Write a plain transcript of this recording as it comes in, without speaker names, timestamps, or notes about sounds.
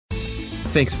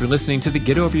Thanks for listening to the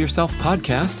Get Over Yourself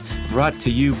podcast, brought to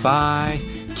you by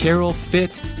Carol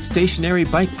Fit, Stationary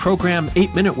Bike Program,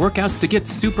 8-minute workouts to get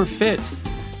super fit.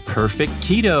 Perfect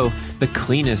Keto, the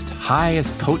cleanest,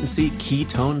 highest potency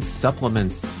ketone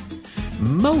supplements.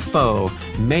 Mofo,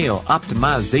 male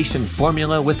optimization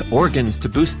formula with organs to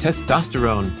boost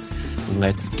testosterone.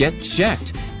 Let's get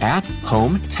checked at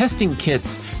home testing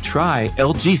kits. Try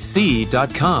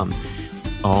lgc.com.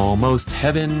 Almost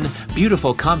Heaven,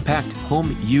 beautiful compact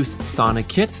home use sauna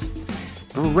kits.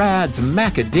 Brad's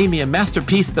macadamia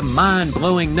masterpiece, the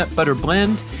mind-blowing nut butter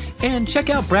blend. And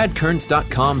check out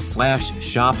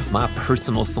bradkearns.com/shop, my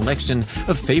personal selection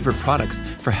of favorite products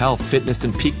for health, fitness,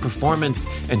 and peak performance.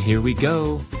 And here we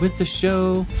go with the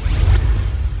show.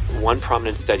 One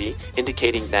prominent study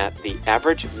indicating that the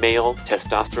average male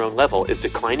testosterone level is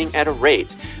declining at a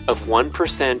rate of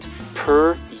 1%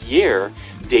 per year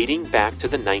dating back to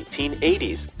the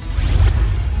 1980s.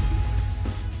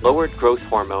 Lowered growth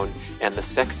hormone and the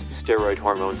sex steroid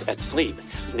hormones at sleep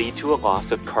lead to a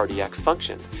loss of cardiac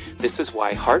function. This is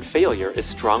why heart failure is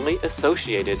strongly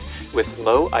associated with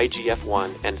low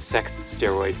IGF-1 and sex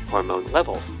steroid hormone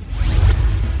levels.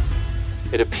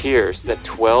 It appears that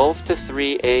 12 to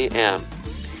 3 a.m.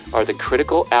 are the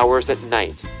critical hours at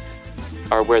night,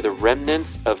 are where the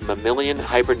remnants of mammalian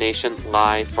hibernation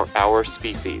lie for our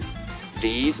species.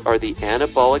 These are the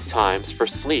anabolic times for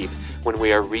sleep when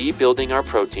we are rebuilding our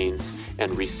proteins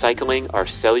and recycling our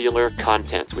cellular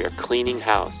contents. We are cleaning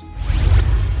house.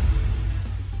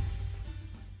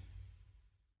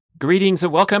 Greetings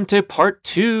and welcome to part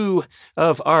 2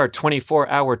 of our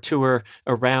 24-hour tour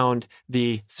around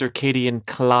the circadian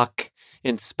clock,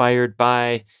 inspired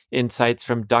by insights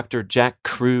from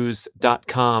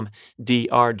drjackkruse.com,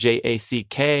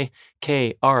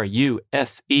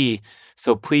 DRJACKKRUSE.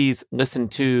 So please listen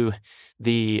to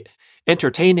the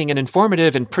entertaining and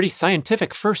informative and pretty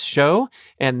scientific first show,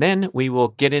 and then we will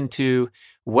get into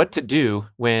what to do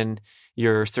when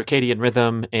your circadian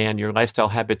rhythm and your lifestyle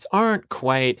habits aren't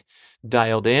quite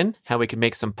dialed in, how we can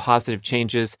make some positive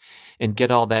changes and get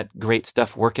all that great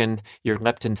stuff working, your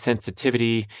leptin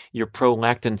sensitivity, your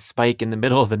prolactin spike in the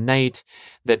middle of the night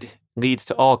that leads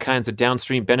to all kinds of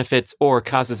downstream benefits or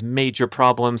causes major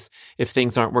problems if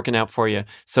things aren't working out for you.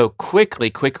 So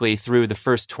quickly through the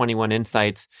first 21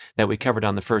 insights that we covered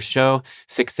on the first show.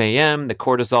 6 a.m., the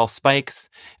cortisol spikes,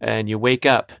 and you wake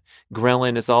up.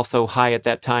 Ghrelin is also high at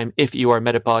that time if you are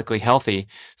metabolically healthy.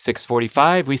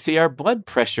 6:45, we see our blood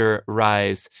pressure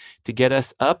rise to get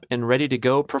us up and ready to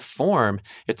go perform.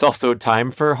 It's also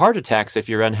time for heart attacks if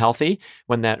you're unhealthy,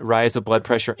 when that rise of blood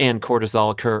pressure and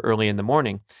cortisol occur early in the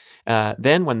morning.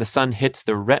 Then when the sun hits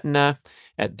the retina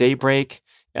at daybreak,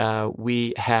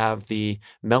 we have the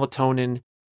melatonin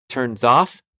turns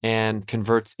off and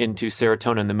converts into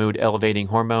serotonin, the mood-elevating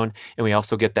hormone. And we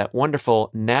also get that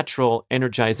wonderful, natural,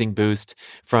 energizing boost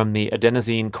from the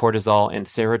adenosine, cortisol, and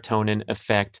serotonin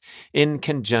effect in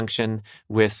conjunction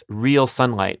with real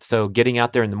sunlight. So getting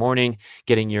out there in the morning,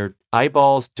 getting your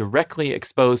eyeballs directly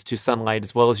exposed to sunlight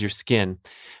as well as your skin.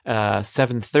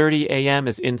 7:30 a.m.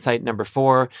 is insight number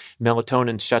 4.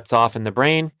 Melatonin shuts off in the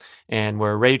brain, and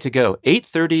we're ready to go.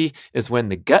 8:30 is when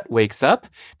the gut wakes up.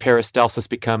 Peristalsis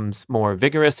becomes more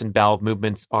vigorous, and bowel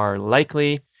movements are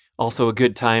likely. Also a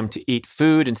good time to eat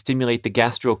food and stimulate the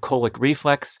gastrocolic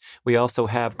reflex. We also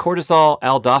have cortisol,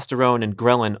 aldosterone, and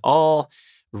ghrelin all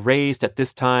raised at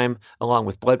this time, along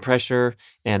with blood pressure,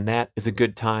 and that is a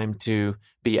good time to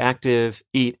be active,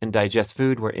 eat and digest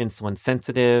food. We're insulin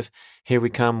sensitive. Here we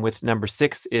come with number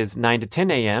 6 is 9 to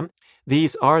 10 a.m.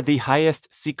 These are the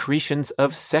highest secretions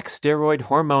of sex steroid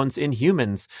hormones in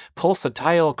humans,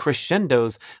 pulsatile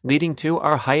crescendos leading to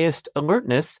our highest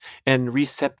alertness and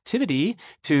receptivity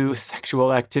to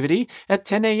sexual activity at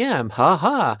 10 a.m.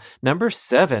 Number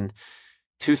 7,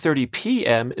 2:30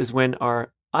 p.m. is when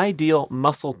our ideal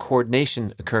muscle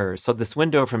coordination occurs. So this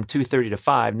window from 2:30 to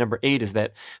 5, number 8 is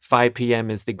that 5 p.m.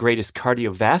 is the greatest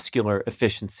cardiovascular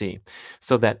efficiency.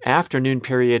 So that afternoon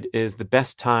period is the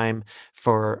best time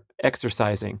for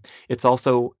exercising. It's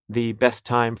also the best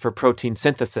time for protein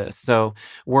synthesis. So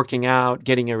working out,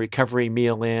 getting a recovery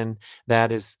meal in,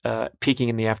 that is peaking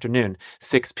in the afternoon.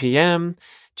 6 p.m.,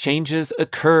 changes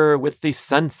occur with the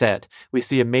sunset. We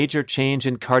see a major change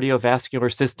in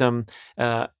cardiovascular system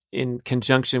in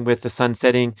conjunction with the sun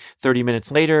setting. 30 minutes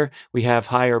later, we have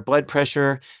higher blood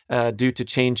pressure due to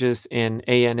changes in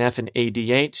ANF and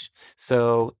ADH.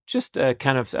 So just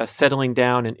kind of settling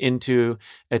down and into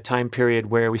a time period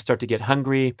where we start to get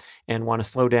hungry and want to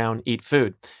slow down, eat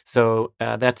food. So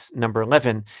that's number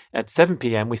 11. At 7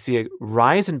 p.m., we see a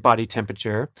rise in body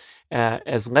temperature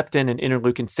as leptin and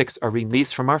interleukin-6 are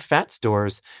released from our fat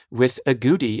stores with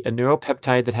agouti, a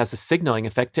neuropeptide that has a signaling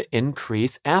effect to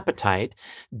increase appetite,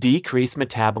 decrease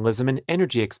metabolism and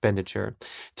energy expenditure.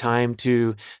 Time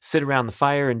to sit around the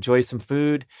fire, enjoy some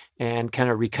food, and kind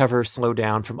of recover, slow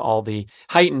down from all the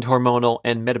heightened hormonal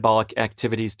and metabolic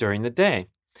activities during the day.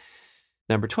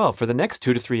 Number 12, for the next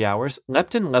 2 to 3 hours,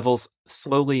 leptin levels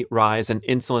slowly rise and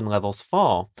insulin levels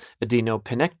fall.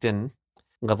 Adenopectin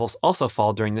levels also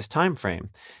fall during this time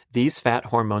frame. These fat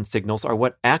hormone signals are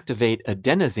what activate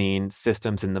adenosine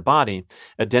systems in the body.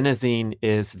 Adenosine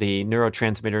is the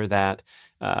neurotransmitter that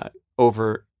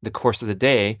over the course of the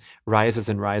day rises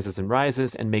and rises and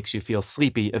rises and makes you feel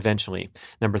sleepy eventually.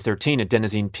 Number 13,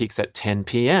 adenosine peaks at 10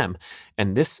 p.m.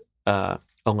 And this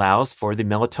allows for the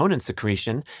melatonin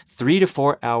secretion, 3 to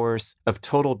 4 hours of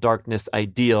total darkness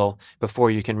ideal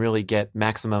before you can really get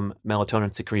maximum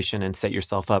melatonin secretion and set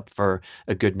yourself up for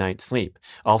a good night's sleep.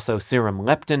 Also, serum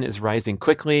leptin is rising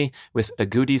quickly with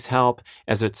agouti's help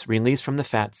as it's released from the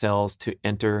fat cells to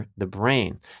enter the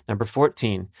brain. Number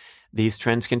 14, these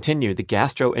trends continue. The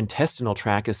gastrointestinal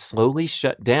tract is slowly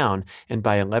shut down, and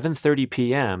by 11:30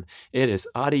 p.m., it is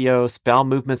adios. Bowel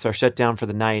movements are shut down for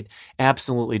the night.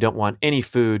 Absolutely don't want any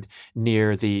food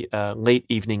near the late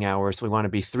evening hours. We want to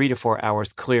be 3 to 4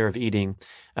 hours clear of eating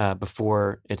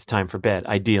before it's time for bed,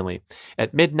 ideally.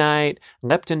 At midnight,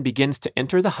 leptin begins to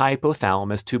enter the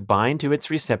hypothalamus to bind to its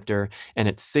receptor, and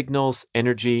it signals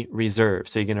energy reserve.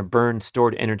 So you're going to burn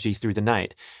stored energy through the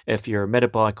night. If you're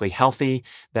metabolically healthy,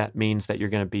 that means that you're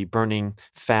going to be burning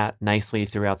fat nicely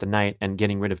throughout the night and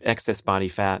getting rid of excess body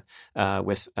fat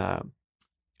with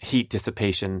heat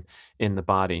dissipation in the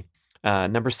body.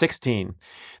 Number 16,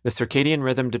 the circadian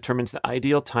rhythm determines the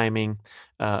ideal timing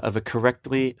of a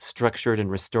correctly structured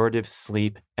and restorative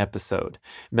sleep episode.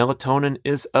 Melatonin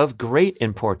is of great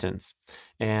importance,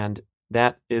 and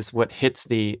that is what hits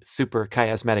the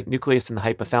suprachiasmatic nucleus in the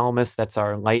hypothalamus. That's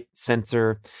our light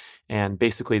sensor and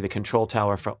basically the control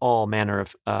tower for all manner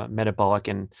of metabolic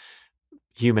and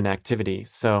human activity.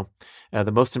 So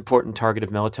the most important target of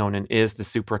melatonin is the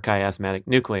suprachiasmatic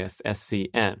nucleus,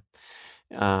 SCN.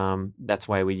 That's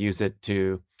why we use it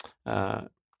to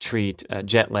treat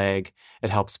jet lag. It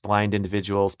helps blind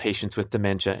individuals, patients with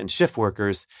dementia, and shift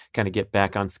workers kind of get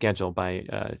back on schedule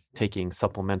by taking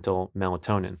supplemental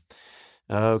melatonin.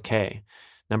 Okay.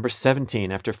 Number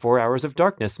 17, after 4 hours of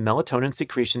darkness, melatonin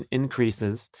secretion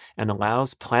increases and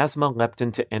allows plasma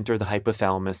leptin to enter the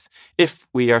hypothalamus if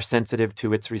we are sensitive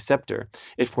to its receptor.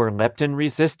 If we're leptin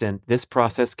resistant, this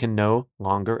process can no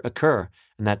longer occur.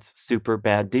 And that's super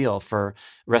bad deal for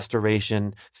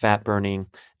restoration, fat burning,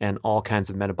 and all kinds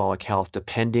of metabolic health,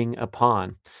 depending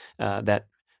upon that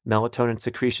melatonin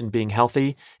secretion being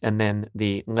healthy and then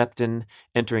the leptin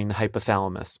entering the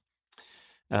hypothalamus.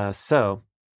 So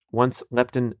once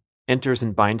leptin enters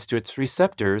and binds to its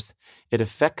receptors, it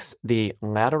affects the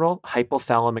lateral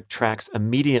hypothalamic tracts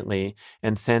immediately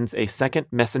and sends a second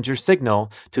messenger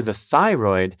signal to the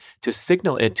thyroid to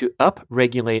signal it to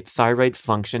upregulate thyroid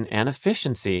function and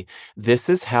efficiency. This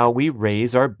is how we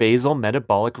raise our basal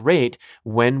metabolic rate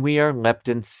when we are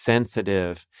leptin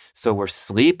sensitive. So we're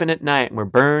sleeping at night and we're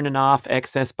burning off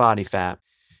excess body fat.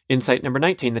 Insight number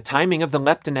 19, the timing of the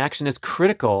leptin action is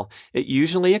critical. It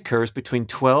usually occurs between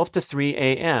 12 to 3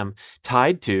 a.m.,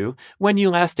 tied to when you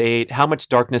last ate, how much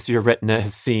darkness your retina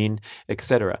has seen,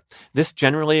 etc. This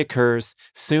generally occurs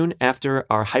soon after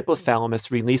our hypothalamus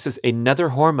releases another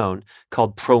hormone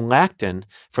called prolactin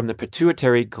from the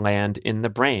pituitary gland in the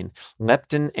brain.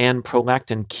 Leptin and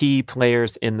prolactin, key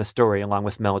players in the story, along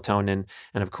with melatonin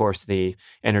and, of course, the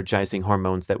energizing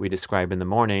hormones that we describe in the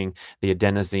morning, the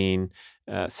adenosine,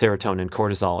 serotonin,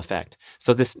 cortisol effect.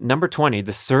 So this number 20,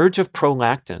 the surge of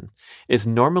prolactin, is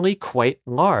normally quite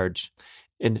large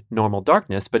in normal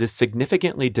darkness, but is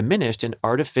significantly diminished in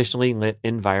artificially lit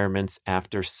environments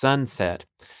after sunset.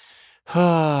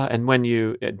 And when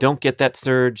you don't get that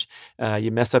surge,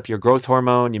 you mess up your growth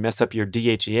hormone, you mess up your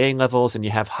DHEA levels, and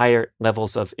you have higher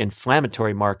levels of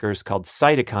inflammatory markers called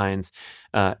cytokines,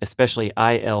 especially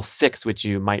IL-6, which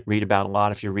you might read about a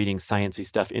lot if you're reading sciencey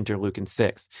stuff,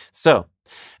 interleukin-6. So,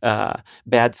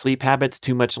 bad sleep habits,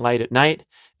 too much light at night,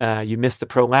 you miss the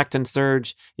prolactin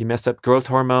surge, you mess up growth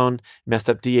hormone, mess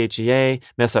up DHEA,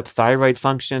 mess up thyroid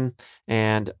function,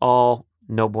 and all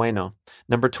no bueno.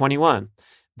 Number 21.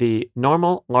 The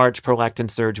normal large prolactin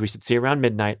surge we should see around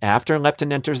midnight after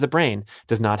leptin enters the brain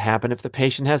does not happen if the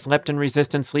patient has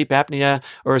leptin-resistant sleep apnea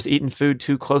or has eaten food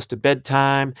too close to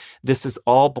bedtime. This is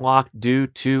all blocked due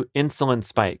to insulin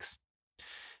spikes.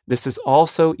 This is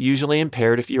also usually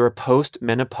impaired if you're a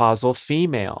postmenopausal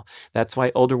female. That's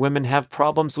why older women have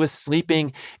problems with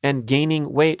sleeping and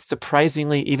gaining weight,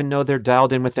 surprisingly, even though they're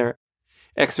dialed in with their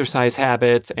exercise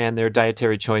habits and their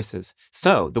dietary choices.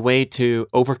 So the way to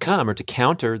overcome or to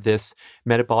counter this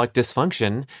metabolic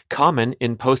dysfunction common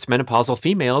in postmenopausal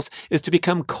females is to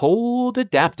become cold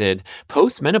adapted.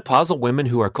 Postmenopausal women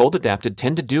who are cold adapted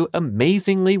tend to do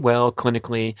amazingly well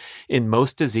clinically in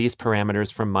most disease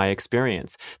parameters from my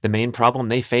experience. The main problem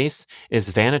they face is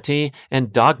vanity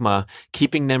and dogma,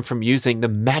 keeping them from using the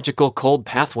magical cold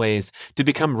pathways to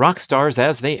become rock stars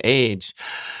as they age.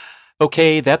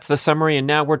 Okay, that's the summary, and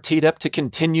now we're teed up to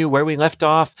continue where we left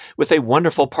off with a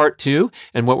wonderful part 2.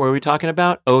 And what were we talking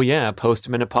about? Oh yeah,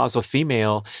 postmenopausal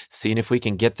female, seeing if we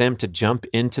can get them to jump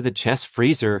into the chest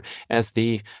freezer as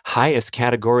the highest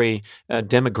category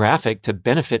demographic to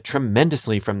benefit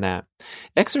tremendously from that.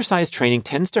 Exercise training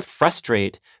tends to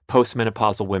frustrate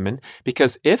postmenopausal women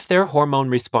because if their hormone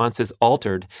response is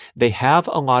altered, they have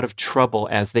a lot of trouble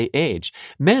as they age.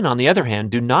 Men, on the other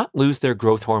hand, do not lose their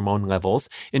growth hormone levels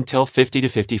until 50 to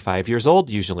 55 years old,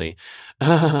 usually.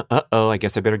 I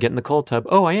guess I better get in the cold tub.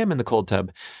 Oh, I am in the cold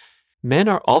tub. Men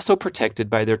are also protected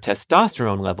by their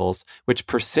testosterone levels, which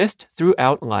persist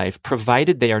throughout life,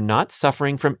 provided they are not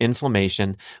suffering from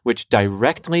inflammation, which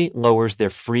directly lowers their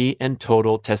free and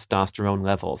total testosterone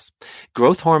levels.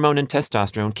 Growth hormone and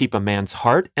testosterone keep a man's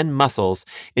heart and muscles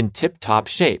in tip-top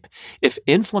shape. If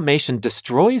inflammation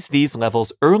destroys these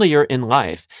levels earlier in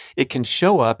life, it can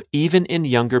show up even in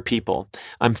younger people.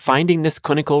 I'm finding this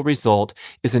clinical result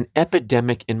is an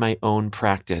epidemic in my own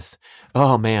practice.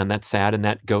 Oh man, that's sad, and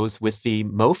that goes with the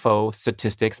MOFO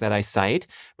statistics that I cite,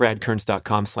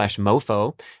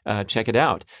 bradkearns.com/MOFO. Check it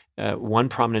out. One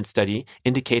prominent study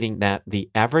indicating that the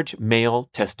average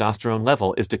male testosterone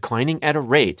level is declining at a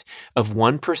rate of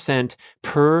 1%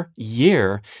 per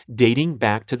year dating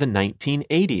back to the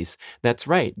 1980s. That's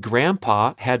right.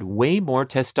 Grandpa had way more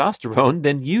testosterone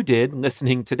than you did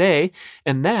listening today,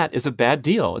 and that is a bad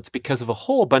deal. It's because of a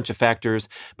whole bunch of factors,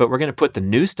 but we're going to put the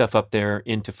new stuff up there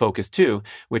into focus too,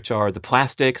 which are the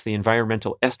plastics, the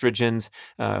environmental estrogens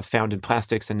found in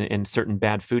plastics and in certain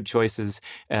bad food choices,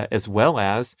 as well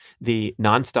as the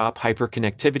nonstop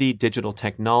hyperconnectivity, digital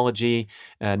technology,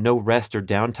 no rest or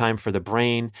downtime for the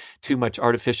brain, too much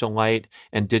artificial light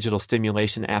and digital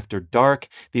stimulation after dark.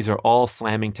 These are all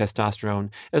slamming testosterone,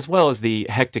 as well as the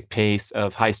hectic pace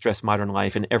of high-stress modern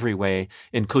life in every way,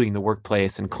 including the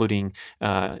workplace, including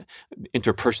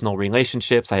interpersonal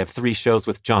relationships. I have 3 shows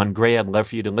with John Gray I'd love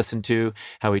for you to listen to,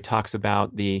 how he talks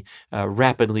about the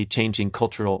rapidly changing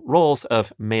cultural roles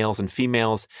of males and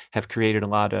females have created a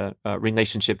lot of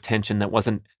relationship tension that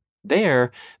wasn't there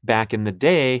back in the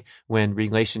day when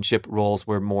relationship roles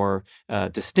were more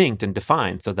distinct and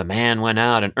defined. So the man went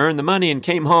out and earned the money and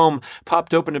came home,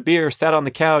 popped open a beer, sat on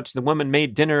the couch, the woman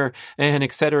made dinner, and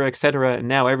et cetera, et cetera. And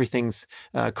now everything's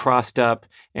crossed up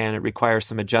and it requires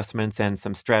some adjustments and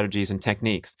some strategies and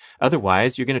techniques.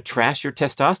 Otherwise, you're going to trash your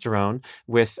testosterone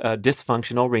with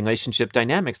dysfunctional relationship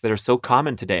dynamics that are so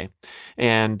common today.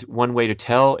 And one way to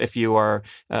tell if you are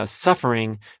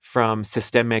suffering from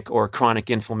systemic or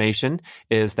chronic inflammation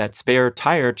is that spare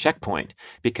tire checkpoint,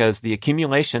 because the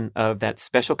accumulation of that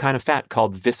special kind of fat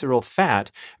called visceral fat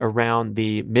around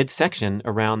the midsection,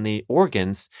 around the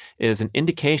organs, is an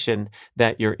indication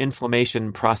that your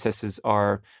inflammation processes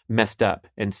are messed up.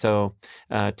 And so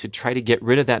to try to get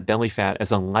rid of that belly fat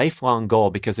as a lifelong goal,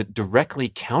 because it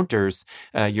directly counters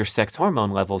your sex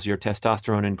hormone levels, your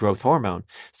testosterone and growth hormone.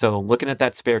 So looking at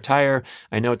that spare tire,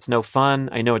 I know it's no fun.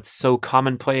 I know it's so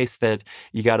commonplace that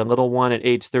you got a little one at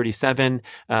age 37,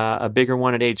 a bigger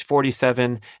one at age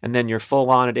 47, and then you're full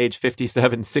on at age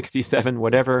 57, 67,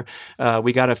 whatever.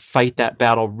 We got to fight that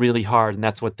battle really hard, and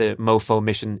that's what the MOFO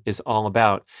mission is all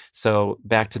about. So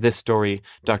back to this story,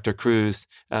 Dr. Kruse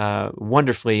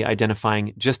wonderfully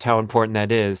identifying just how important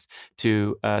that is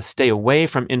to stay away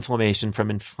from inflammation, from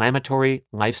inflammatory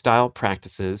lifestyle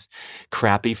practices,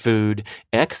 crappy food,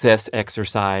 excess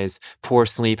exercise, poor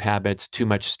sleep habits, too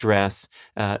much stress.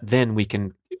 Then we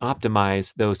can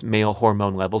optimize those male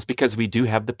hormone levels, because we do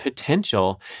have the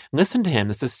potential. Listen to him.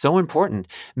 This is so important.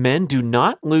 Men do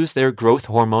not lose their growth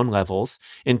hormone levels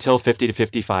until 50 to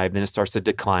 55. Then it starts to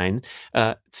decline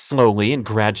slowly and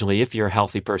gradually if you're a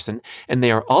healthy person. And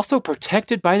they are also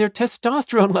protected by their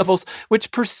testosterone levels, which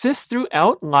persist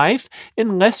throughout life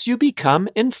unless you become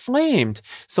inflamed.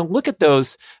 So look at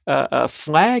those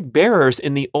flag bearers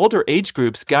in the older age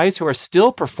groups, guys who are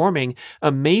still performing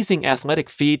amazing athletic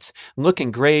feats, looking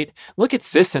great, great. Look at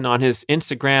Sisson on his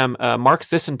Instagram, Mark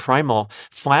Sisson Primal,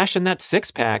 flashing that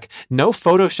six-pack. No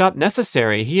Photoshop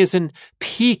necessary. He is in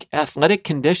peak athletic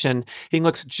condition. He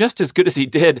looks just as good as he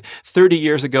did 30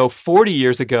 years ago, 40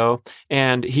 years ago,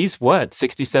 and he's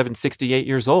 67, 68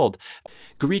 years old.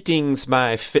 Greetings,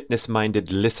 my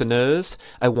fitness-minded listeners.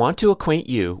 I want to acquaint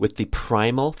you with the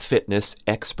Primal Fitness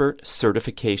Expert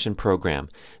Certification Program,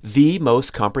 the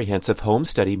most comprehensive home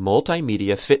study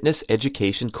multimedia fitness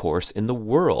education course in the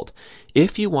world.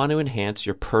 If you want to enhance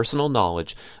your personal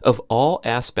knowledge of all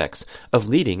aspects of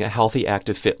leading a healthy,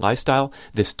 active, fit lifestyle,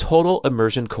 this total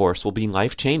immersion course will be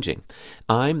life-changing.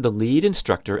 I'm the lead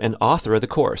instructor and author of the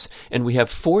course, and we have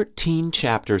 14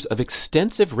 chapters of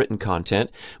extensive written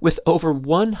content with over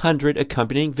 100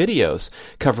 accompanying videos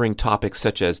covering topics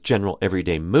such as general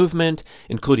everyday movement,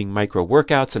 including micro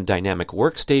workouts and dynamic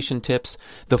workstation tips,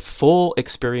 the full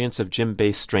experience of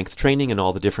gym-based strength training and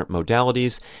all the different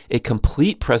modalities, a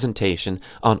complete presentation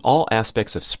on all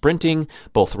aspects of sprinting,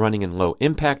 both running and low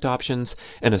impact options,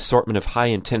 an assortment of high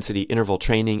intensity interval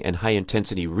training and high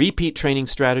intensity repeat training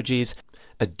strategies,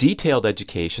 a detailed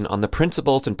education on the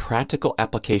principles and practical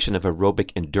application of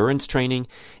aerobic endurance training,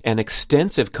 and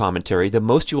extensive commentary, the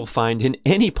most you will find in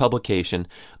any publication,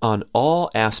 on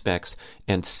all aspects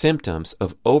and symptoms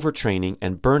of overtraining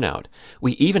and burnout.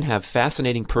 We even have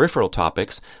fascinating peripheral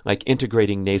topics like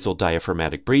integrating nasal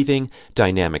diaphragmatic breathing,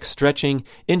 dynamic stretching,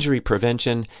 injury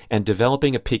prevention, and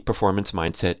developing a peak performance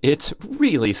mindset. It's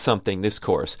really something, this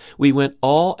course. We went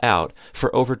all out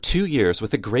for over 2 years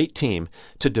with a great team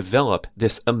to develop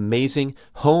this amazing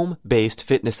home-based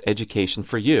fitness education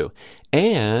for you.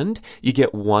 And you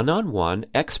get one-on-one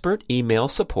expert email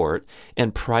support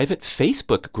and private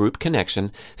Facebook group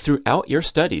connection throughout your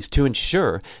studies to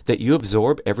ensure that you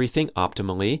absorb everything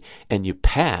optimally and you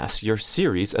pass your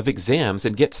series of exams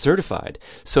and get certified.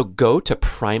 So go to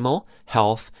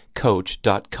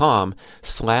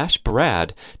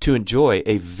primalhealthcoach.com/Brad to enjoy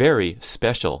a very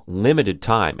special limited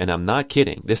time. And I'm not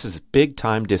kidding. This is a big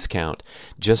time discount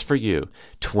just for you.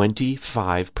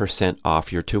 25%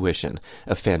 off your tuition.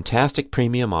 A fantastic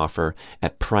premium offer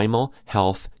at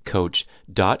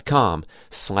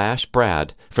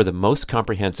primalhealthcoach.com/Brad for the most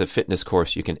comprehensive fitness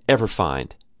course you can ever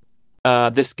find.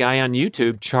 This guy on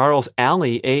YouTube, Charles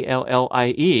Allie,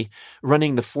 Allie,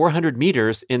 running the 400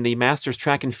 meters in the Masters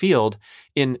track and field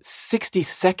in 60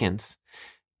 seconds.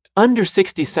 Under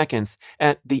 60 seconds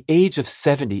at the age of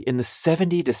 70, in the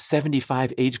 70 to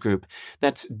 75 age group.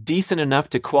 That's decent enough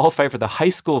to qualify for the high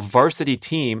school varsity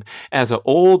team as an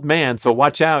old man. So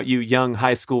watch out, you young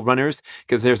high school runners,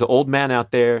 because there's an old man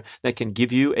out there that can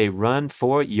give you a run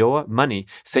for your money.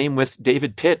 Same with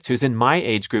David Pitts, who's in my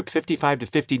age group, 55 to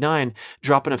 59,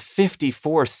 dropping a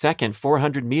 54-second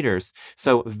 400 meters.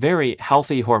 So very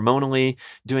healthy hormonally,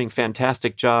 doing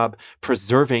fantastic job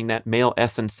preserving that male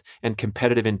essence and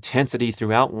competitive intensity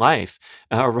throughout life.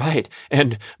 All right.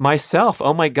 And myself,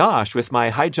 oh my gosh, with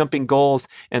my high jumping goals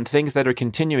and things that are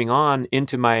continuing on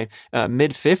into my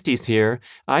mid 50s here,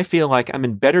 I feel like I'm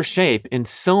in better shape in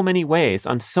so many ways,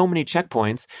 on so many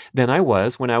checkpoints than I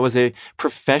was when I was a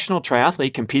professional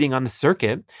triathlete competing on the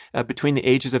circuit between the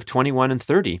ages of 21 and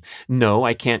 30. No,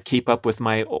 I can't keep up with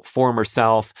my former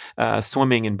self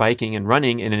swimming and biking and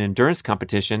running in an endurance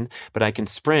competition, but I can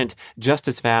sprint just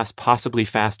as fast, possibly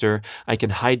faster. I can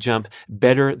high jump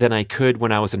better than I could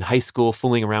when I was in high school,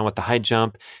 fooling around with the high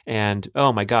jump. And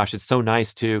oh my gosh, it's so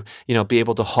nice to, be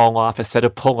able to haul off a set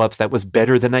of pull-ups that was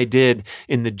better than I did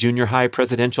in the junior high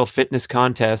presidential fitness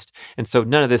contest. And so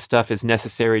none of this stuff is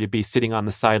necessary to be sitting on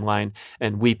the sideline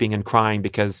and weeping and crying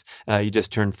because you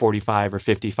just turned 45 or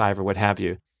 55 or what have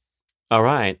you. All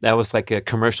right, that was like a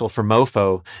commercial for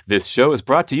Mofo. This show is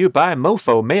brought to you by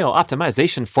Mofo, Male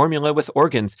Optimization Formula with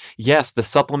Organs. Yes, the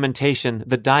supplementation,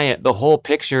 the diet, the whole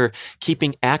picture,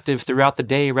 keeping active throughout the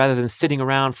day rather than sitting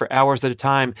around for hours at a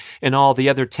time, and all the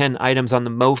other 10 items on the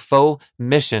Mofo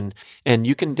mission. And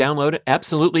you can download an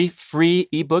absolutely free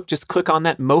ebook. Just click on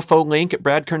that Mofo link at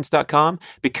bradkearns.com,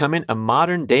 becoming a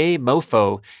modern day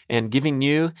Mofo, and giving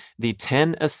you the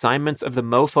 10 assignments of the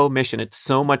Mofo mission. It's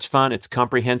so much fun. It's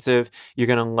comprehensive. You're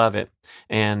going to love it.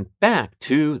 And back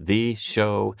to the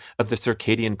show of the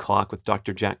Circadian Clock with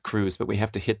Dr. Jack Kruse. But we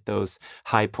have to hit those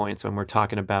high points when we're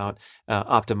talking about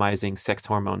optimizing sex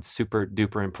hormones. Super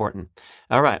duper important.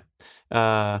 All right.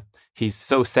 he's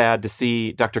so sad to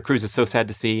see, Dr. Kruse is so sad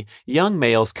to see young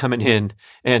males coming in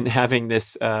and having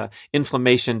this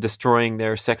inflammation destroying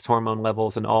their sex hormone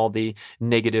levels and all the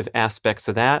negative aspects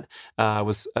of that.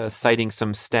 Was citing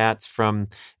some stats from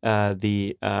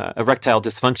the erectile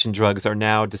dysfunction drugs are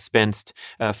now dispensed,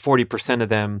 40% of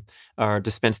them are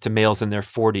dispensed to males in their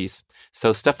 40s.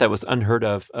 So stuff that was unheard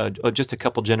of just a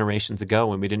couple generations ago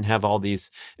when we didn't have all these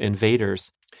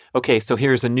invaders. Okay, so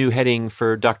here's a new heading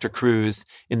for Dr. Kruse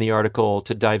in the article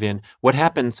to dive in. What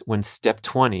happens when step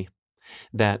 20,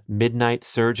 that midnight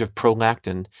surge of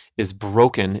prolactin, is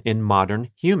broken in modern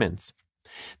humans?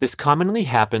 This commonly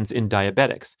happens in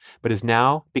diabetics, but is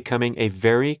now becoming a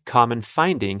very common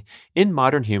finding in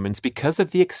modern humans because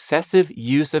of the excessive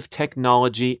use of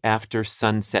technology after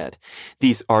sunset.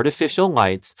 These artificial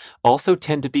lights also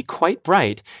tend to be quite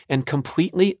bright and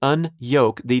completely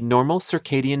unyoke the normal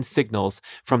circadian signals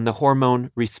from the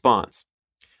hormone response.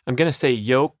 I'm going to say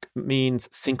yoke means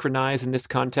synchronize in this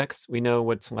context. We know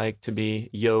what it's like to be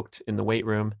yoked in the weight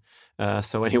room.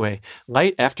 So anyway,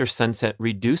 light after sunset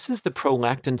reduces the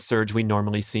prolactin surge we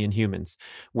normally see in humans.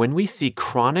 When we see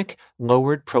chronic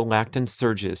lowered prolactin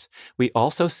surges, we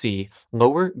also see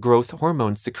lower growth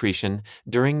hormone secretion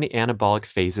during the anabolic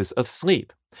phases of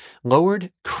sleep.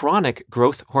 Lowered chronic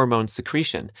growth hormone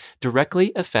secretion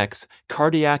directly affects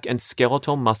cardiac and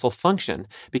skeletal muscle function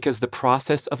because the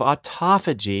process of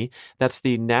autophagy, that's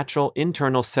the natural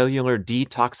internal cellular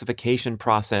detoxification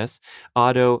process.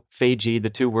 Autophagy, the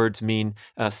two words mean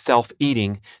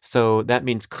self-eating, so that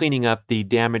means cleaning up the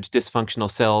damaged dysfunctional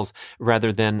cells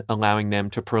rather than allowing them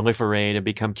to proliferate and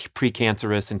become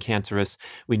precancerous and cancerous.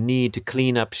 We need to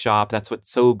clean up shop. That's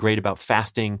what's so great about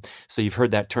fasting. So you've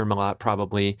heard that term a lot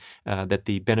probably. That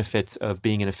the benefits of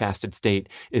being in a fasted state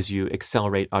is you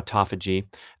accelerate autophagy,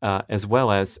 as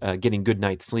well as getting good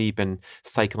night's sleep and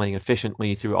cycling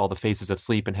efficiently through all the phases of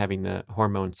sleep and having the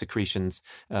hormone secretions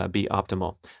be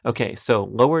optimal. Okay, so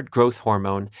lowered growth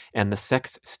hormone and the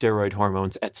sex steroid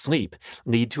hormones at sleep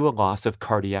lead to a loss of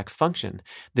cardiac function.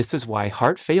 This is why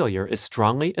heart failure is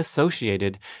strongly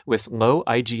associated with low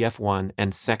IGF-1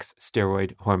 and sex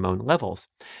steroid hormone levels.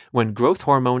 When growth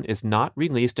hormone is not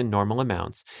released in normal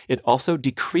amounts, it also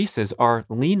decreases our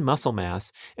lean muscle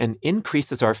mass and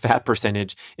increases our fat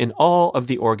percentage in all of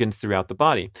the organs throughout the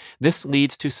body. This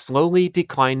leads to slowly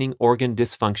declining organ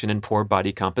dysfunction and poor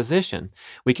body composition.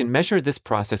 We can measure this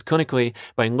process clinically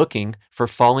by looking for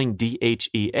falling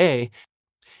DHEA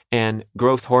and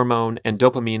growth hormone and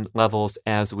dopamine levels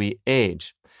as we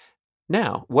age.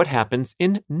 Now, what happens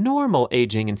in normal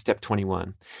aging in step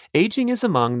 21? Aging is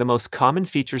among the most common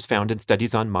features found in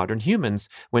studies on modern humans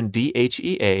when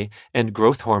DHEA and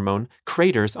growth hormone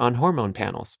craters on hormone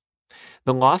panels.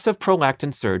 The loss of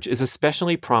prolactin surge is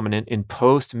especially prominent in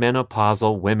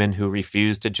postmenopausal women who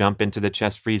refuse to jump into the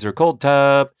chest freezer cold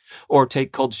tub or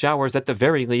take cold showers at the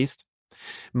very least.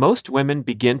 Most women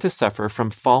begin to suffer from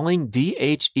falling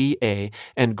DHEA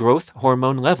and growth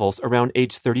hormone levels around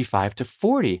age 35 to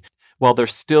 40. While they're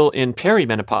still in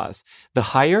perimenopause. The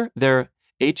higher their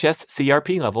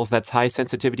HSCRP levels, that's high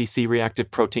sensitivity C-reactive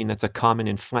protein, that's a common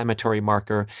inflammatory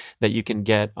marker that you can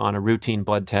get on a routine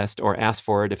blood test or ask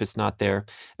for it if it's not there,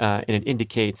 and it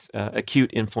indicates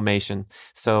acute inflammation.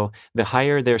 So the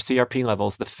higher their CRP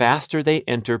levels, the faster they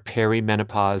enter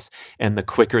perimenopause and the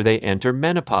quicker they enter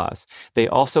menopause. They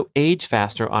also age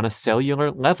faster on a cellular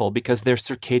level because their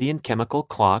circadian chemical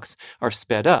clocks are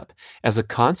sped up. As a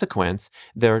consequence,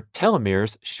 their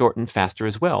telomeres shorten faster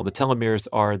as well. The telomeres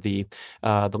are the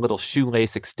little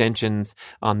shoelace extensions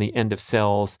on the end of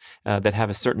cells that have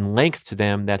a certain length to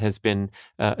them that has been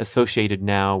associated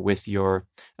now with your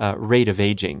rate of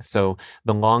aging. So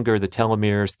the longer the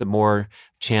telomeres, the more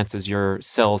chances your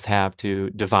cells have to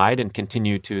divide and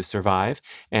continue to survive.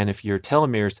 And if your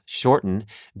telomeres shorten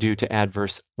due to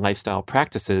adverse lifestyle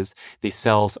practices, these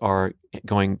cells are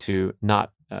going to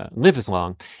not live as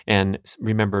long. And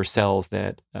remember, cells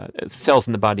in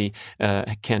the body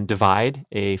can divide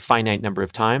a finite number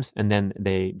of times, and then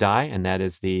they die, and that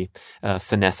is the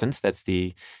senescence. That's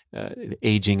the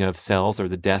aging of cells or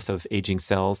the death of aging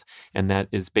cells, and that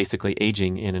is basically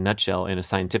aging in a nutshell in a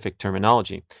scientific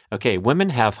terminology. Okay, women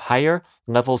have higher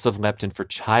levels of leptin for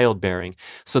childbearing,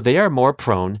 so they are more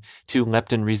prone to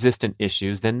leptin-resistant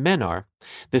issues than men are.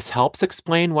 This helps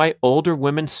explain why older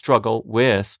women struggle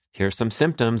with, here's some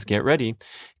symptoms, get ready,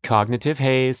 cognitive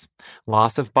haze,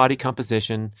 loss of body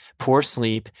composition, poor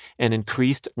sleep, and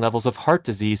increased levels of heart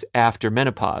disease after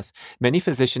menopause. Many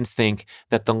physicians think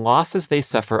that the losses they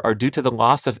suffer are due to the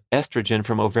loss of estrogen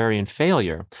from ovarian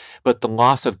failure, but the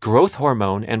loss of growth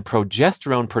hormone and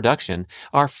progesterone production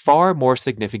are far more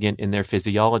significant in their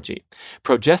physiology.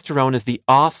 Progesterone is the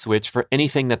off switch for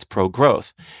anything that's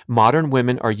pro-growth. Modern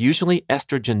women are usually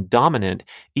estrogen dominant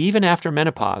even after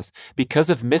menopause because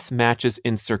of mismatches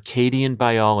in circadian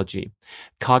biology.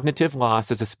 Cognitive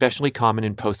loss is especially common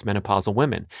in postmenopausal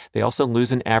women. They also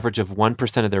lose an average of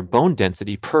 1% of their bone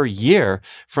density per year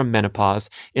from menopause,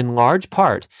 in large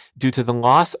part due to the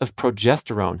loss of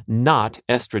progesterone, not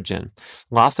estrogen.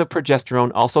 Loss of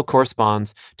progesterone also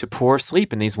corresponds to poor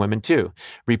sleep in these women too.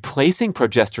 Replacing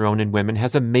progesterone in women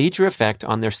has a major effect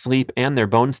on their sleep and their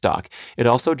bone stock. It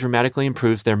also dramatically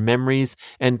improves their memories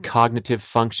and cognitive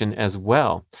function as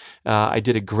well. I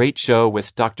did a great show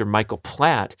with Dr. Michael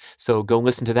Platt, so go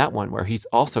listen to that one where he's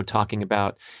also talking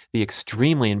about the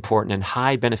extremely important and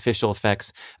high beneficial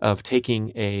effects of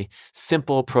taking a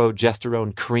simple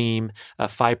progesterone cream, a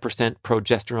 5%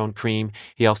 progesterone cream.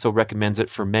 He also recommends it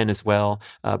for men as well,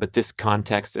 but this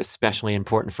context is especially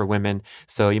important for women,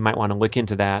 so you might want to look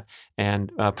into that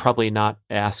and probably not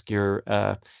ask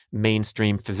your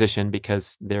mainstream physician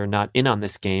because they're not in on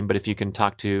this game. But if you can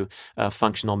talk to a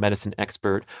functional medicine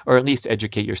expert or at least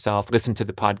educate yourself, listen to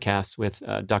the podcast with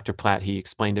Dr. Platt. He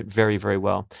explained it very, very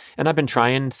well. And I've been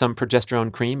trying some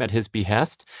progesterone cream at his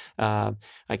behest. I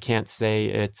can't say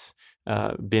it's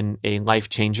been a life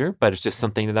changer, but it's just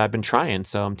something that I've been trying.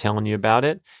 So I'm telling you about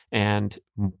it. And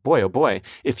boy, oh boy,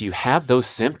 if you have those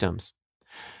symptoms,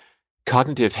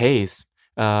 cognitive haze,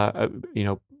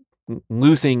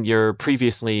 losing your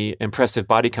previously impressive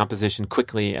body composition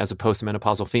quickly as a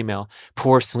postmenopausal female,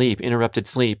 poor sleep, interrupted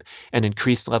sleep, and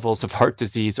increased levels of heart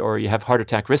disease, or you have heart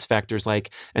attack risk factors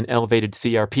like an elevated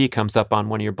CRP comes up on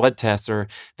one of your blood tests, or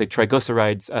the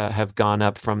triglycerides have gone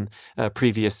up from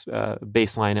previous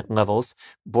baseline levels.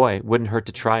 Boy, wouldn't hurt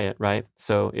to try it, right?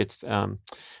 So it's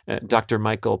Dr.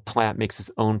 Michael Platt makes his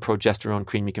own progesterone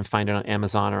cream. You can find it on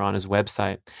Amazon or on his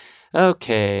website.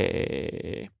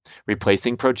 Okay.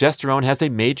 Replacing progesterone has a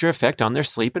major effect on their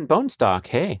sleep and bone stock.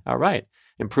 Hey, all right.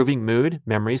 Improving mood,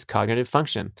 memories, cognitive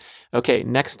function. Okay,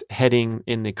 next heading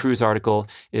in the Kruse article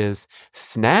is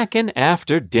snacking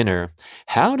after dinner.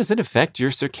 How does it affect your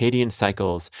circadian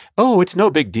cycles? Oh, it's no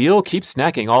big deal. Keep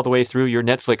snacking all the way through your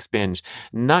Netflix binge.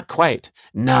 Not quite.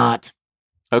 Not.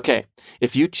 Okay,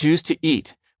 if you choose to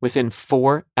eat within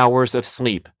 4 hours of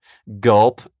sleep,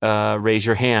 gulp, raise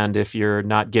your hand if you're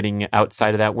not getting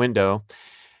outside of that window.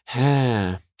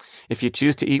 If you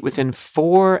choose to eat within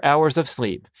 4 hours of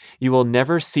sleep, you will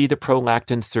never see the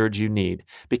prolactin surge you need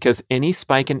because any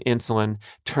spike in insulin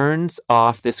turns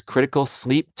off this critical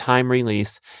sleep time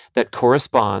release that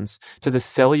corresponds to the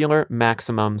cellular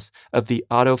maximums of the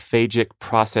autophagic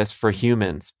process for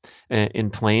humans. In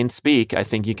plain speak, I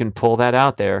think you can pull that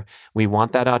out there. We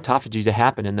want that autophagy to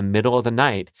happen in the middle of the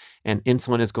night, and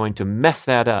insulin is going to mess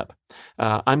that up.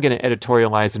 I'm going to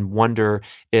editorialize and wonder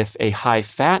if a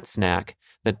high-fat snack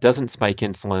that doesn't spike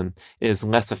insulin is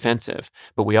less offensive.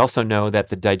 But we also know that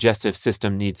the digestive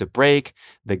system needs a break.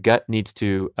 The gut needs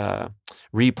to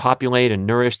repopulate and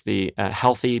nourish the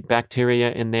healthy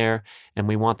bacteria in there. And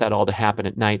we want that all to happen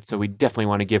at night. So we definitely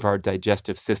want to give our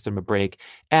digestive system a break.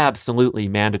 Absolutely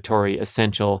mandatory,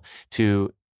 essential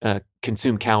to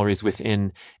consume calories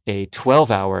within a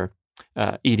 12-hour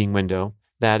eating window.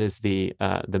 That is the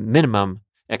minimum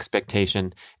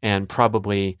expectation, and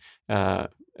probably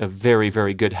a very,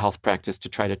 very good health practice to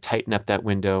try to tighten up that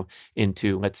window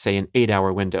into, let's say, an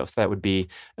 8-hour window. So that would be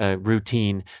a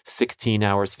routine 16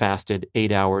 hours fasted,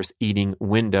 8 hours eating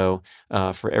window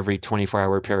for every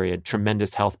 24-hour period.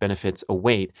 Tremendous health benefits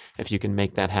await if you can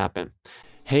make that happen.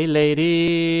 Hey,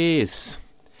 ladies.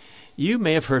 You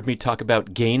may have heard me talk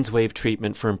about Gainswave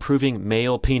treatment for improving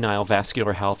male penile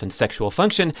vascular health and sexual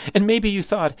function, and maybe you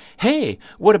thought, hey,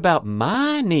 what about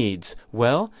my needs?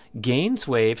 Well,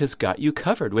 Gainswave has got you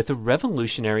covered with a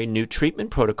revolutionary new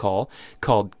treatment protocol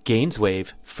called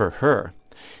Gainswave for Her.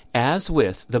 As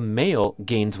with the male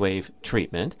Gainswave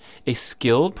treatment, a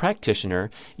skilled practitioner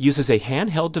uses a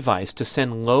handheld device to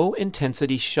send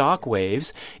low-intensity shock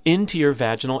waves into your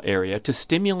vaginal area to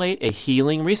stimulate a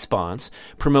healing response,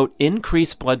 promote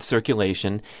increased blood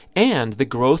circulation, and the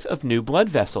growth of new blood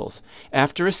vessels.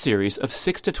 After a series of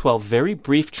 6 to 12 very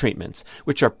brief treatments,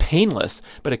 which are painless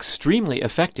but extremely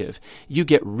effective, you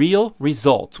get real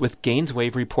results with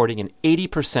Gainswave reporting an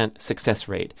 80% success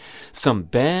rate. Some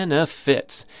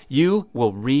benefits. You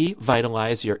will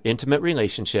revitalize your intimate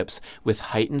relationships with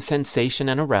heightened sensation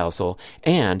and arousal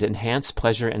and enhanced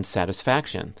pleasure and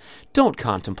satisfaction. Don't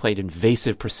contemplate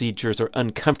invasive procedures or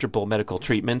uncomfortable medical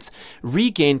treatments.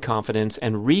 Regain confidence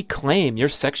and reclaim your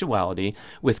sexuality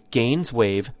with Gaines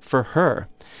Wave for her.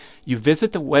 You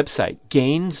visit the website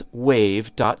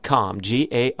gainswave.com,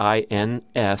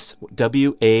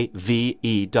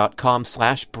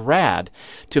 GAINSWAVE.com/Brad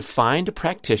to find a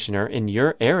practitioner in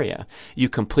your area. You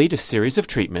complete a series of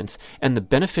treatments, and the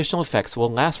beneficial effects will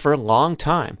last for a long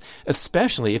time,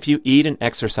 especially if you eat and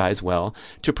exercise well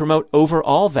to promote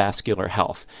overall vascular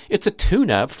health. It's a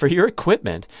tune-up for your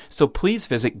equipment, so please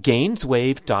visit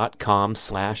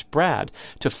gainswave.com/Brad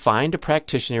to find a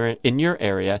practitioner in your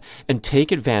area and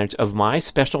take advantage of my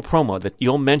special promo that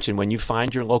you'll mention when you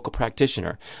find your local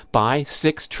practitioner. Buy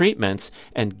 6 treatments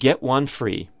and get 1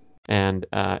 free. And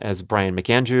as Brian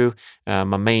McAndrew, my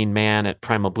main man at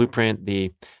Primal Blueprint,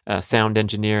 the sound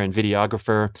engineer and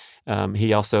videographer,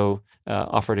 he also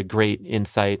offered a great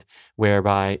insight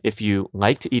whereby if you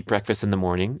like to eat breakfast in the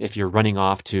morning, if you're running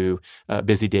off to a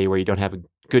busy day where you don't have a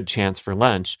good chance for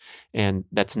lunch, and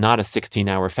that's not a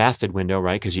 16-hour fasted window,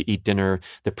 right? Because you eat dinner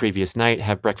the previous night,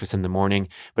 have breakfast in the morning.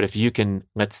 But if you can,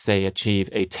 let's say, achieve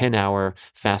a 10-hour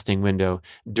fasting window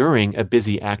during a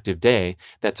busy, active day,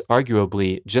 that's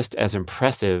arguably just as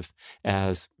impressive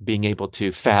as being able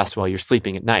to fast while you're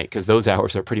sleeping at night, because those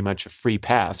hours are pretty much a free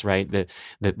pass, right? The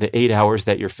 8 hours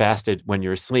that you're fasted when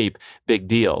you're asleep, big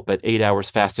deal. But 8 hours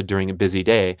fasted during a busy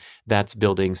day, that's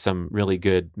building some really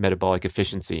good metabolic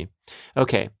efficiency.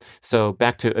 Okay, so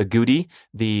back to agouti,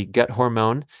 the gut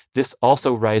hormone. This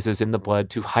also rises in the blood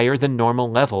to higher than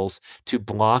normal levels to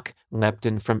block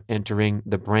leptin from entering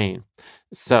the brain.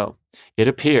 So it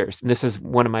appears, and this is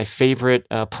one of my favorite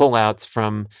pullouts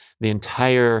from the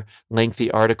entire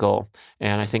lengthy article,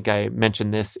 and I think I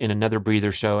mentioned this in another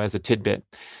breather show as a tidbit.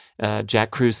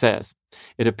 Jack Kruse says,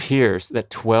 it appears that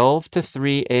 12 to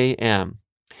 3 a.m.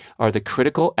 are the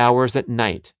critical hours at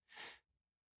night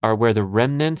are where the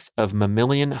remnants of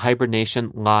mammalian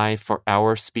hibernation lie for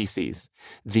our species.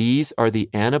 These are the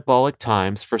anabolic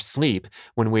times for sleep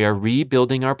when we are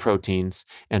rebuilding our proteins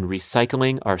and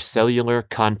recycling our cellular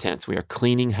contents. We are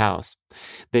cleaning house.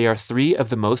 They are 3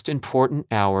 of the most important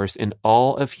hours in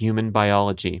all of human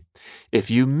biology.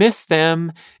 If you miss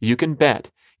them, you can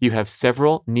bet you have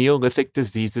several Neolithic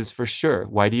diseases for sure.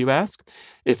 Why do you ask?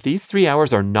 If these 3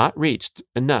 hours are not reached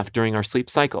enough during our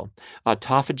sleep cycle,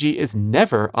 autophagy is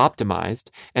never optimized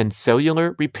and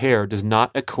cellular repair does not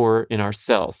occur in our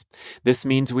cells. This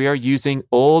means we are using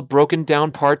old broken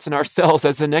down parts in our cells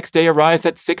as the next day arrives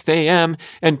at 6 a.m.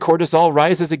 and cortisol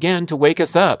rises again to wake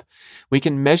us up. We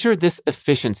can measure this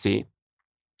efficiency,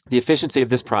 the efficiency of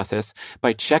this process,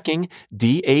 by checking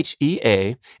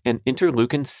DHEA and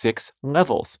interleukin-6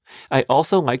 levels. I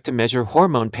also like to measure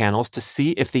hormone panels to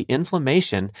see if the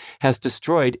inflammation has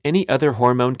destroyed any other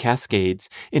hormone cascades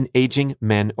in aging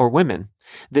men or women.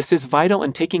 This is vital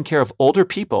in taking care of older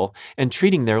people and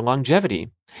treating their longevity.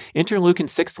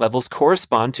 Interleukin-6 levels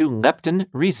correspond to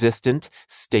leptin-resistant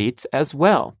states as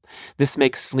well. This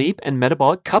makes sleep and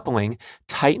metabolic coupling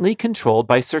tightly controlled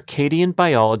by circadian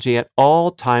biology at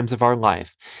all times of our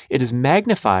life. It is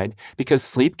magnified because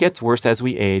sleep gets worse as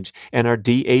we age, and our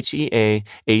DHEA,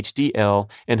 HDL,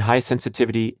 and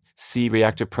high-sensitivity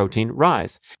C-reactive protein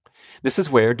rise. This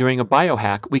is where, during a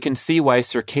biohack, we can see why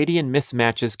circadian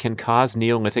mismatches can cause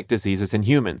Neolithic diseases in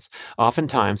humans.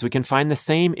 Oftentimes, we can find the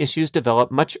same issues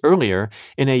develop much earlier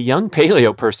in a young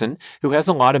paleo person who has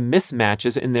a lot of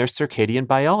mismatches in their circadian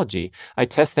biology. I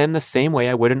test them the same way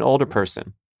I would an older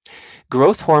person.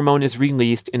 Growth hormone is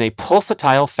released in a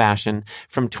pulsatile fashion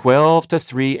from 12 to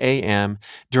 3 a.m.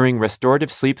 during restorative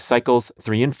sleep cycles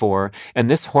 3 and 4, and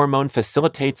this hormone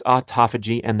facilitates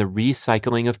autophagy and the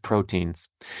recycling of proteins.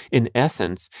 In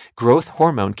essence, growth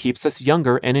hormone keeps us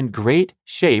younger and in great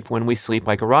shape when we sleep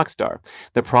like a rock star.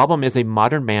 The problem is a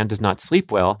modern man does not sleep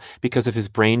well because of his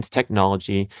brain's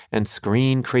technology and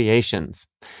screen creations.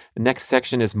 The next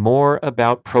section is more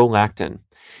about prolactin.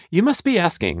 You must be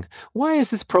asking, why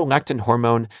is this prolactin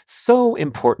hormone so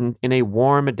important in a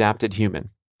warm, adapted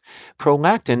human?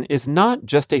 Prolactin is not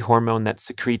just a hormone that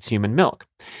secretes human milk.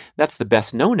 That's the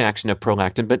best known action of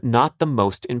prolactin, but not the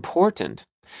most important.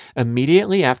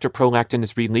 Immediately after prolactin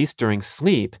is released during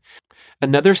sleep,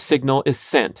 another signal is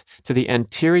sent to the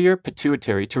anterior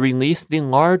pituitary to release the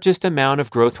largest amount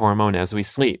of growth hormone as we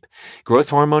sleep. Growth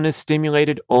hormone is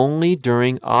stimulated only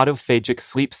during autophagic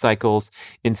sleep cycles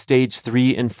in stage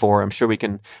 3 and 4. I'm sure we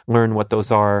can learn what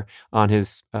those are on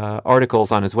his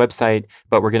articles on his website,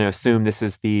 but we're going to assume this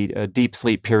is the deep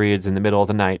sleep periods in the middle of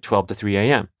the night, 12 to 3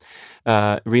 a.m.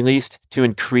 released to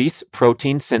increase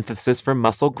protein synthesis for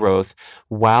muscle growth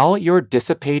while you're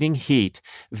dissipating heat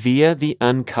via the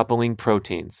uncoupling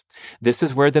proteins. This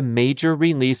is where the major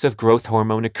release of growth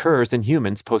hormone occurs in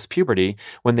humans post-puberty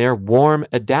when they are warm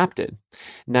adapted.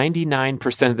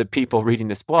 99% of the people reading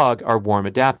this blog are warm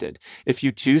adapted. If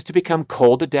you choose to become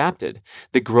cold adapted,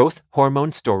 the growth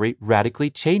hormone story radically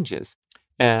changes.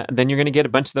 Then you're going to get a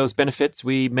bunch of those benefits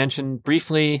we mentioned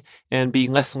briefly and be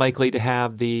less likely to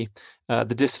have the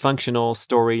dysfunctional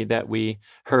story that we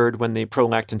heard when the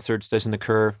prolactin surge doesn't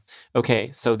occur.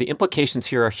 Okay, so the implications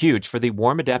here are huge for the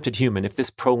warm adapted human if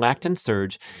this prolactin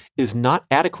surge is not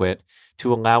adequate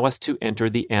to allow us to enter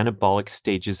the anabolic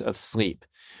stages of sleep.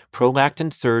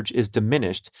 Prolactin surge is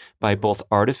diminished by both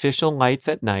artificial lights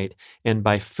at night and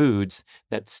by foods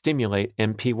that stimulate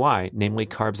MPY, namely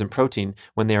carbs and protein,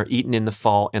 when they are eaten in the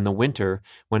fall and the winter,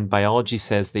 when biology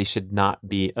says they should not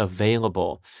be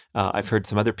available. I've heard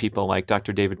some other people like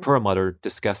Dr. David Perlmutter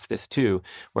discuss this too,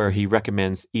 where he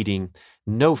recommends eating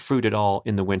no fruit at all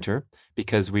in the winter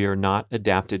because we are not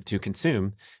adapted to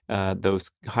consume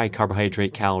those high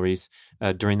carbohydrate calories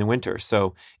during the winter.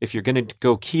 So if you're going to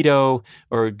go keto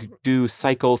or do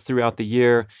cycles throughout the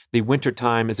year, the winter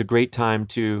time is a great time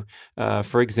to,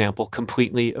 for example,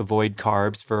 completely avoid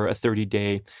carbs for a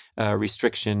 30-day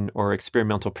restriction or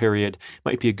experimental period.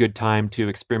 Might be a good time to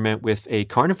experiment with a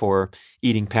carnivore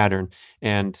eating pattern.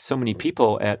 And so many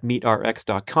people at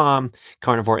meatrx.com,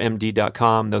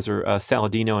 carnivoremd.com, those are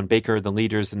Saladino and Baker, the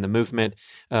leaders in the movement.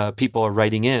 People are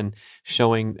writing in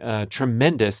showing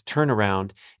tremendous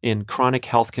turnaround in chronic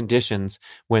health conditions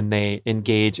when they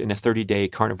engage in a 30-day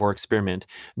carnivore experiment.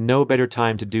 No better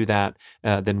time to do that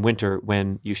than winter,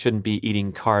 when you shouldn't be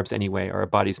eating carbs anyway. Our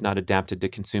body's not adapted to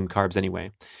consume carbs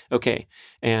anyway. Okay,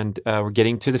 and we're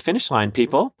getting to the finish line,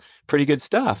 people. Pretty good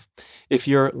stuff. If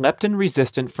you're leptin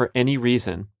resistant for any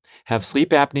reason, have sleep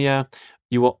apnea,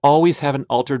 you will always have an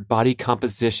altered body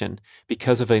composition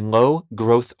because of a low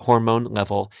growth hormone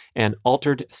level and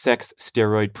altered sex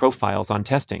steroid profiles on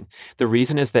testing. The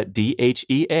reason is that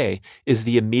DHEA is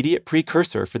the immediate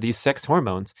precursor for these sex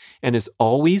hormones and is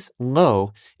always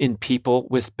low in people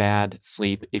with bad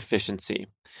sleep efficiency.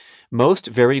 Most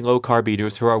very low-carb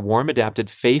eaters who are warm-adapted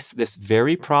face this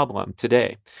very problem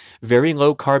today. Very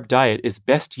low-carb diet is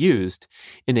best used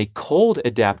in a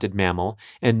cold-adapted mammal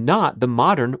and not the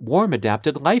modern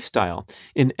warm-adapted lifestyle.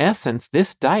 In essence,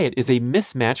 this diet is a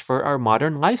mismatch for our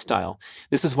modern lifestyle.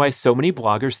 This is why so many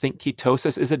bloggers think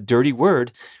ketosis is a dirty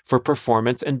word for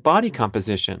performance and body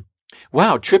composition.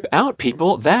 Wow, trip out,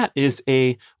 people. That is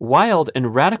a wild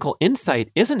and radical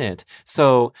insight, isn't it?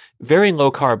 So, very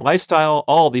low carb lifestyle,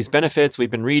 all these benefits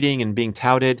we've been reading and being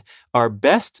touted are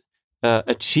best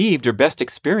achieved or best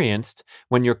experienced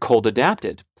when you're cold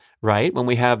adapted, right? When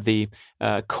we have the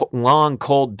long,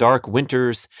 cold, dark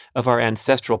winters of our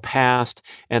ancestral past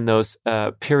and those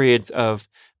periods of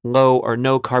low or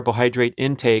no carbohydrate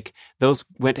intake, those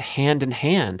went hand in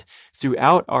hand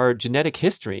throughout our genetic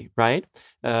history, right?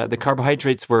 The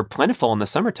carbohydrates were plentiful in the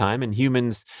summertime, and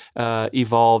humans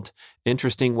evolved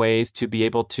interesting ways to be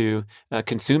able to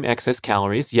consume excess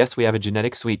calories. Yes, we have a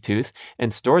genetic sweet tooth,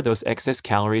 and store those excess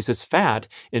calories as fat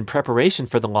in preparation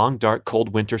for the long, dark,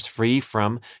 cold winters free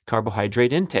from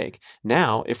carbohydrate intake.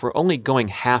 Now, if we're only going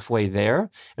halfway there,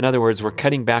 in other words, we're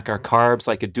cutting back our carbs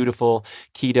like a dutiful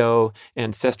keto,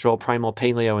 ancestral, primal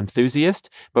paleo enthusiast,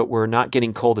 but we're not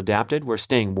getting cold adapted. We're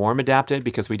staying warm adapted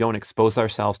because we don't expose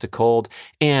ourselves to cold,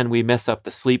 and we mess up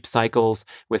the sleep cycles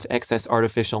with excess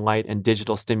artificial light and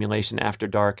digital stimulation after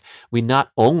dark. We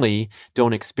not only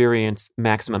don't experience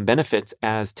maximum benefits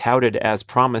as touted as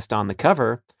promised on the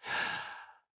cover,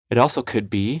 it also could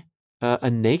be a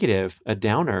negative, a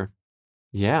downer.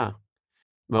 Yeah.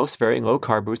 Most very low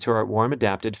carb routes who are warm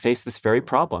adapted face this very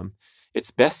problem. It's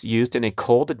best used in a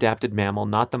cold-adapted mammal,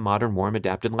 not the modern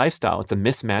warm-adapted lifestyle. It's a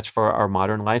mismatch for our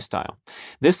modern lifestyle.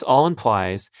 This all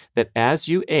implies that as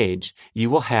you age, you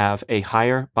will have a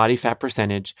higher body fat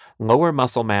percentage, lower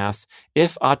muscle mass,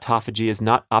 if autophagy is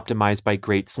not optimized by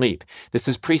great sleep. This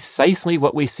is precisely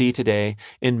what we see today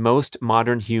in most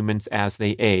modern humans as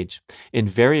they age.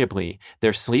 Invariably,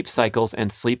 their sleep cycles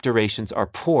and sleep durations are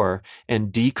poor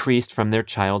and decreased from their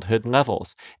childhood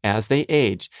levels. As they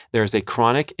age, there is a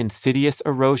chronic, insidious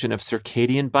erosion of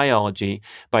circadian biology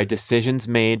by decisions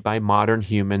made by modern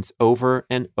humans over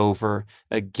and over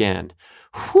again.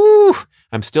 whew,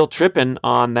 I'm still tripping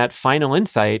on that final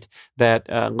insight that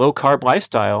low-carb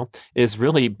lifestyle is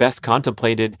really best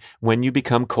contemplated when you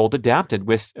become cold adapted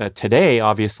with today,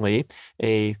 obviously,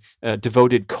 a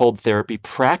devoted cold therapy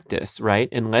practice, right?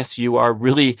 Unless you are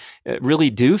really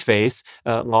do face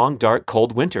long, dark,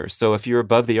 cold winters. So if you're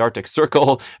above the Arctic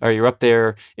Circle or you're up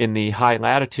there in the high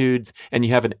latitudes and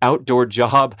you have an outdoor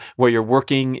job where you're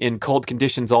working in cold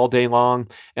conditions all day long,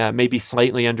 maybe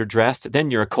slightly underdressed,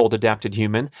 then you're a cold adapted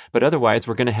human. But otherwise,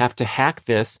 we're going to have to hack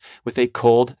this with a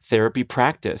cold therapy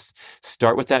practice.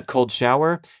 Start with that cold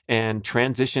shower and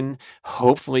transition,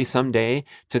 hopefully someday,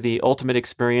 to the ultimate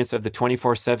experience of the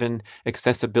 24/7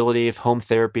 accessibility of home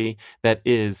therapy that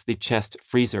is the chest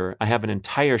freezer. I have an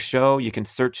entire show. You can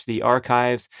search the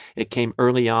archives. It came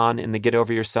early on in the Get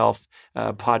Over Yourself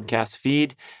podcast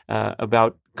feed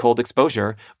about cold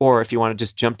exposure, or if you want to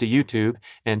just jump to YouTube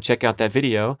and check out that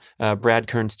video, Brad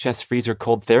Kern's chest freezer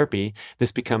cold therapy,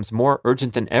 this becomes more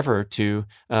urgent than ever to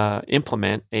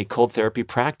implement a cold therapy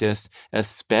practice,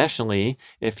 especially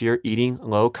if you're eating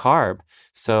low carb.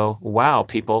 So, wow,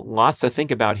 people, lots to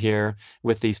think about here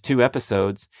with these 2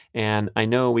 episodes. And I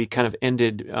know we kind of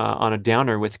ended on a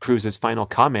downer with Kruse's final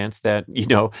comments that,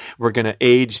 we're going to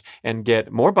age and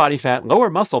get more body fat, lower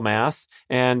muscle mass,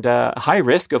 and high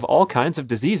risk of all kinds of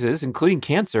diseases, including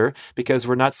cancer, because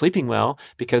we're not sleeping well,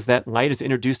 because that light is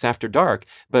introduced after dark.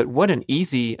 But what an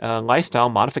easy lifestyle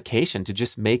modification to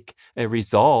just make a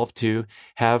resolve to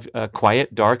have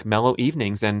quiet, dark, mellow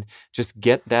evenings and just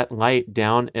get that light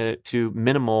down to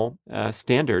minimal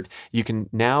standard. You can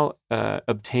now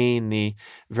obtain the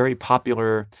very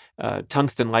popular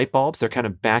tungsten light bulbs. They're kind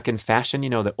of back in fashion,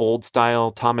 the old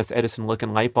style Thomas Edison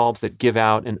looking light bulbs that give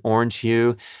out an orange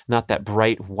hue, not that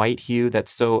bright white hue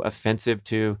that's so offensive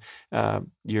to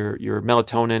your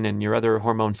melatonin and your other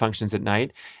hormone functions at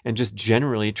night, and just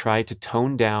generally try to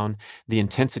tone down the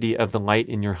intensity of the light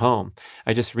in your home.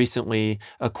 I just recently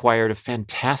acquired a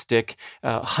fantastic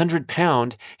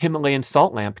 100-pound Himalayan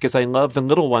salt lamp because I love the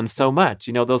little ones so much.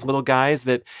 Those little guys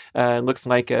that looks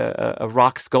like a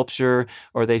rock sculpture,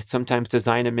 or they sometimes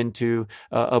design them into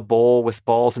a bowl with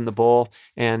balls in the bowl,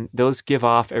 and those give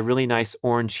off a really nice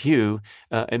orange hue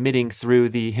emitting through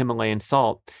the Himalayan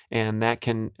salt, and that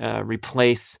can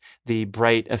replace the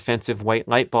bright, offensive white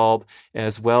light bulb,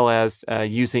 as well as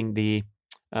using the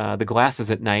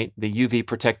glasses at night, the UV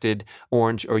protected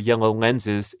orange or yellow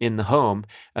lenses in the home.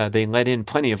 They let in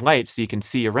plenty of light so you can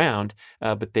see around,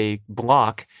 but they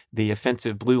block the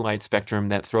offensive blue light spectrum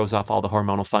that throws off all the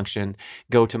hormonal function.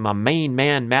 Go to my main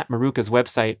man, Matt Maruka's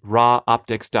website,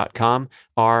 rawoptics.com,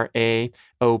 RAOPTICS,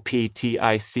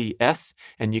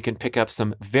 and you can pick up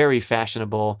some very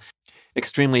fashionable,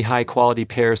 extremely high quality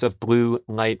pairs of blue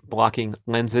light blocking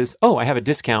lenses. Oh, I have a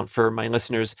discount for my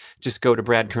listeners. Just go to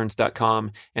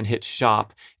bradkerns.com and hit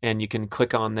shop, and you can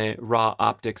click on the Raw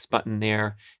Optics button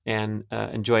there and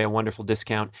enjoy a wonderful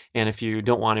discount. And if you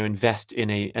don't want to invest in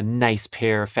a nice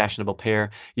pair, fashionable pair,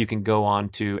 you can go on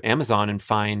to Amazon and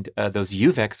find those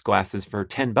Uvex glasses for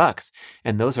 $10.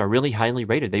 And those are really highly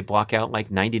rated. They block out like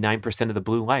 99% of the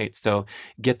blue light. So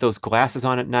get those glasses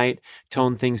on at night,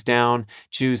 tone things down,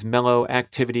 choose mellow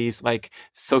activities like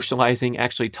socializing,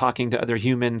 actually talking to other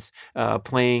humans,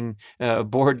 playing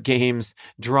board games,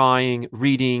 drawing,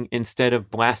 reading, instead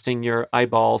of blasting your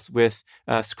eyeballs with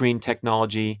screen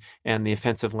technology and the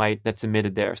offensive light that's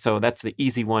emitted there. So that's the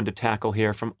easy one to tackle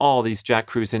here from all these Jack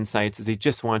Kruse insights, is he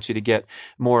just wants you to get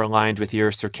more aligned with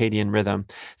your circadian rhythm.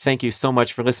 Thank you so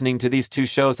much for listening to these 2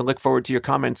 shows. I look forward to your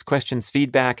comments, questions,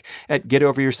 feedback at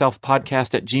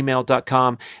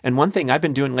getoveryourselfpodcast@gmail.com. And one thing I've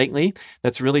been doing lately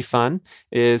that's really fun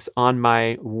is on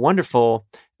my wonderful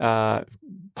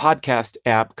podcast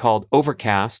app called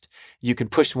Overcast. You can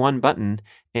push one button,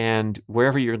 and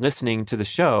wherever you're listening to the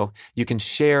show, you can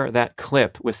share that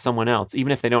clip with someone else.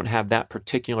 Even if they don't have that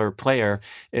particular player,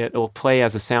 it'll play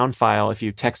as a sound file if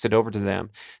you text it over to them.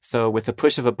 So with the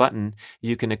push of a button,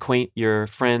 you can acquaint your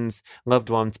friends, loved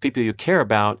ones, people you care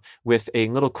about with a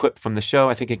little clip from the show.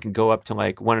 I think it can go up to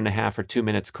like 1.5 or 2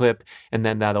 minutes clip, and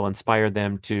then that'll inspire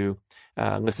them to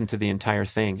listen to the entire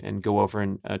thing and go over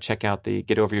and check out the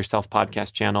Get Over Yourself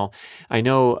podcast channel. I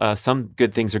know some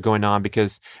good things are going on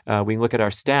because we look at our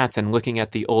stats, and looking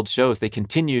at the old shows, they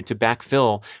continue to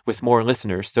backfill with more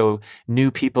listeners. So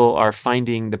new people are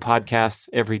finding the podcasts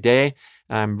every day.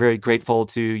 I'm very grateful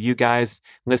to you guys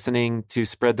listening to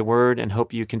spread the word, and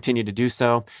hope you continue to do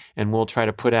so. And we'll try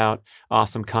to put out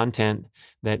awesome content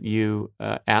that you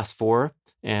ask for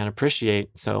and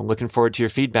appreciate. So looking forward to your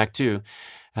feedback too.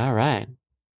 All right.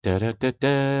 Da, da, da,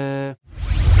 da.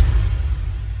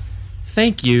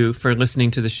 Thank you for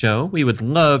listening to the show. We would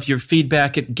love your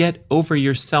feedback at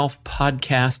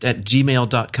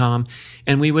getoveryourselfpodcast@gmail.com.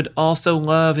 And we would also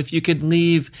love if you could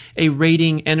leave a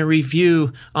rating and a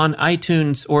review on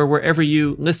iTunes or wherever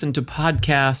you listen to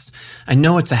podcasts. I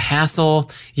know it's a hassle.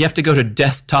 You have to go to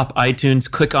desktop iTunes,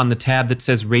 click on the tab that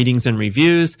says ratings and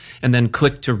reviews, and then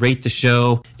click to rate the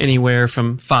show anywhere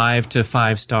from 5 to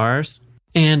 5 stars.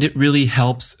 And it really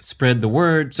helps spread the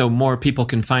word so more people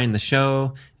can find the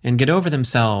show and get over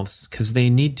themselves because they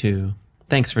need to.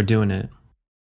 Thanks for doing it.